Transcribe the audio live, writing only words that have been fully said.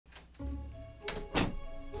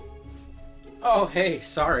Oh, hey,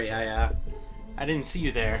 sorry, I didn't see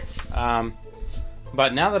you there.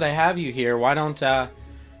 But now that I have you here, why don't I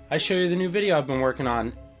show you the new video I've been working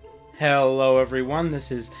on? Hello everyone,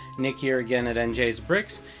 this is Nick here again at NJ's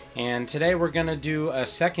Bricks, and today we're gonna do a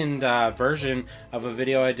second version of a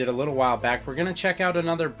video I did a little while back. We're gonna check out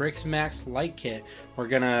another Briksmax light kit. We're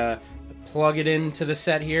gonna plug it into the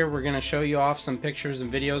set here. We're gonna show you off some pictures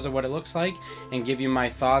and videos of what it looks like and give you my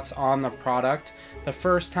thoughts on the product. The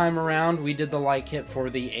first time around we did the light kit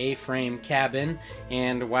for the A-frame cabin,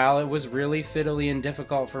 and while it was really fiddly and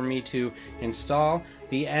difficult for me to install,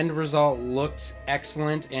 the end result looked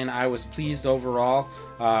excellent and I was pleased overall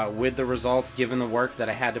with the result given the work that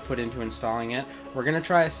I had to put into installing it. We're gonna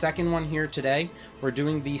try a second one here today. We're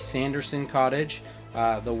doing the Sanderson Cottage,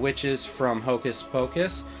 the witches from Hocus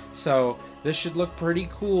Pocus. So this should look pretty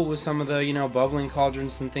cool with some of the, you know, bubbling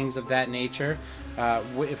cauldrons and things of that nature.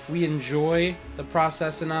 If we enjoy the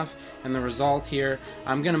process enough and the result here,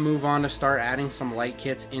 I'm gonna move on to start adding some light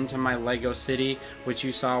kits into my Lego City, which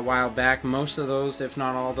you saw a while back. Most of those, if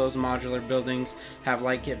not all those modular buildings, have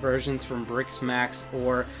light kit versions from Briksmax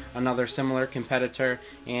or another similar competitor,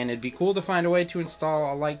 and it'd be cool to find a way to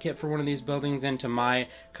install a light kit for one of these buildings into my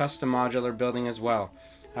custom modular building as well.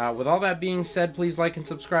 With all that being said, please like and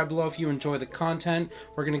subscribe below if you enjoy the content.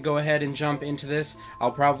 We're going to go ahead and jump into this. I'll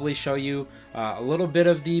probably show you a little bit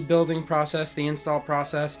of the building process, the install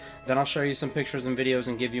process, then I'll show you some pictures and videos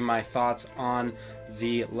and give you my thoughts on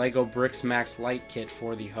the Lego Briksmax light kit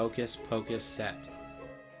for the Hocus Pocus set.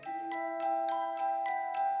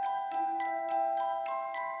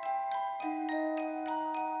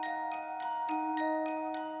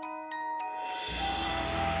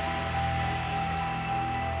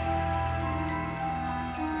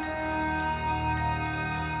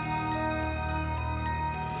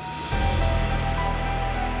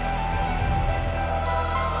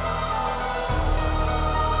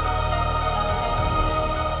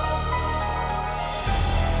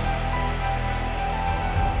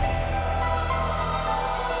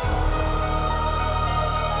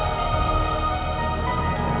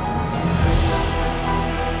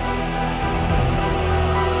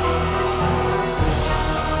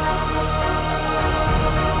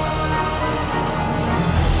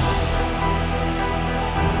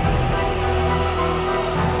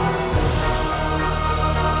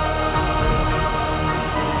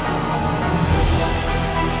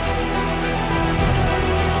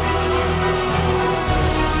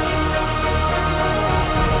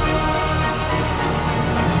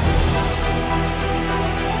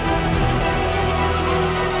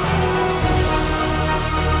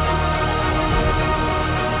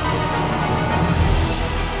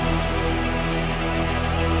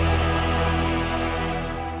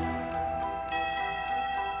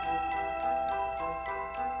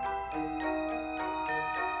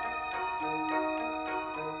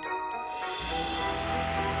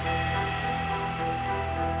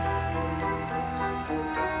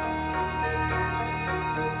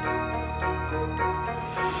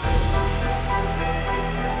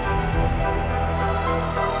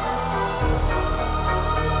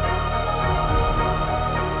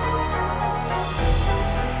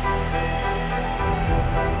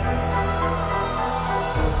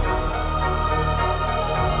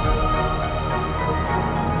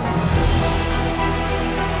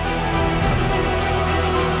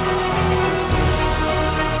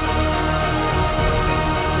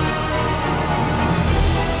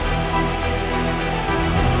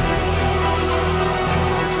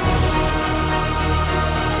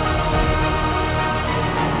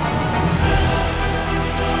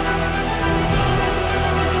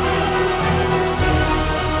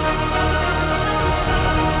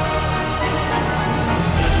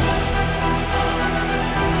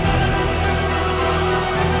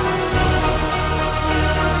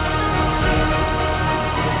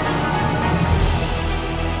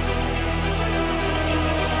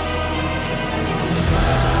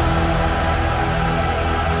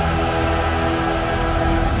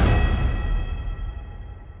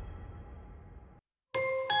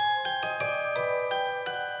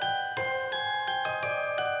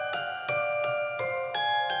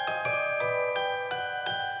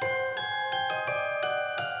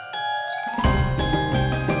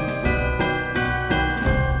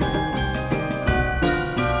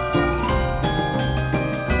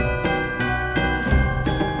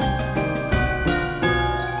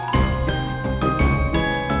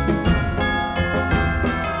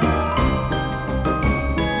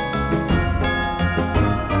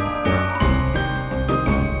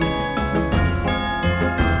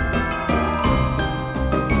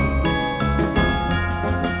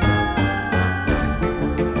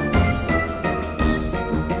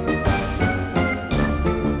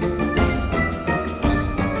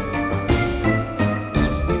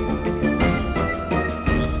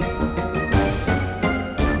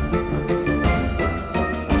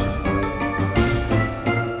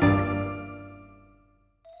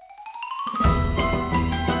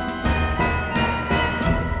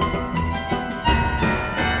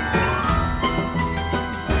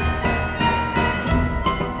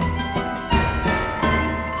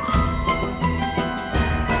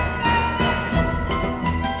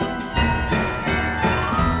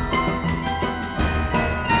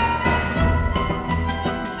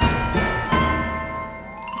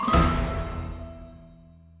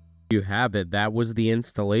 you have it. That was the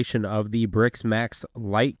installation of the Briksmax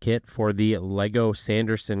light kit for the Lego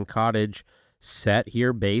Sanderson Cottage set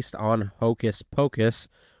here based on Hocus Pocus.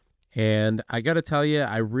 And I gotta tell you,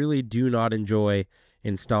 I really do not enjoy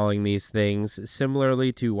installing these things.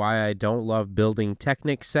 Similarly to why I don't love building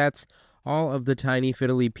Technic sets, all of the tiny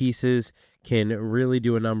fiddly pieces can really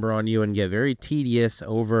do a number on you and get very tedious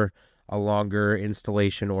over a longer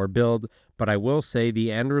installation or build. But I will say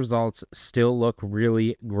the end results still look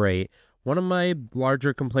really great. One of my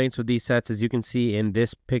larger complaints with these sets, as you can see in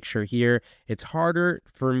this picture here, it's harder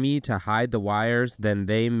for me to hide the wires than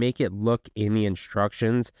they make it look in the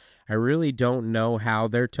instructions. I really don't know how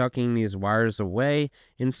they're tucking these wires away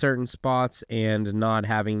in certain spots and not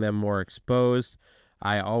having them more exposed.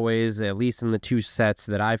 I always, at least in the two sets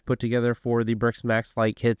that I've put together for the Briksmax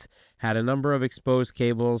light kits, had a number of exposed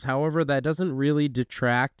cables. However, that doesn't really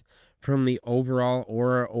detract from the overall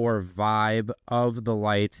aura or vibe of the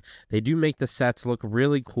lights. They do make the sets look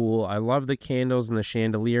really cool. I love the candles and the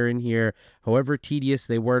chandelier in here. However tedious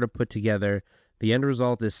they were to put together, the end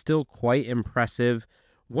result is still quite impressive.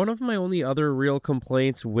 One of my only other real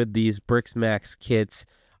complaints with these Briksmax kits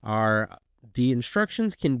are the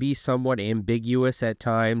instructions can be somewhat ambiguous at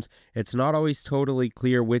times. It's not always totally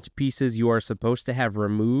clear which pieces you are supposed to have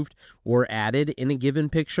removed or added in a given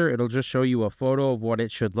picture. It'll just show you a photo of what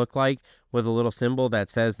it should look like with a little symbol that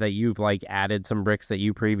says that you've added some bricks that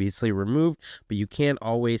you previously removed, but you can't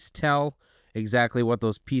always tell exactly what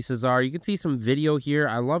those pieces are. You can see some video here.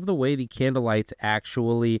 I love the way the candle lights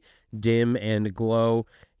actually dim and glow.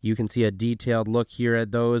 You can see a detailed look here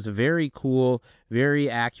at those. Very cool, very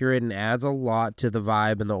accurate, and adds a lot to the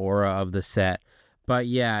vibe and the aura of the set. But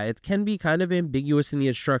yeah, it can be kind of ambiguous in the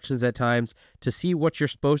instructions at times to see what you're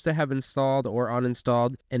supposed to have installed or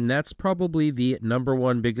uninstalled. And that's probably the number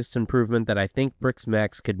one biggest improvement that I think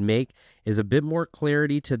Briksmax could make, is a bit more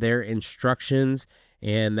clarity to their instructions.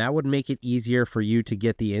 And that would make it easier for you to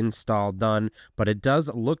get the install done. But it does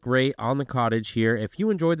look great on the Cottage here. If you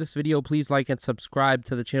enjoyed this video, please like and subscribe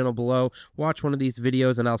to the channel below. Watch one of these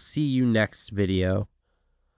videos, and I'll see you next video.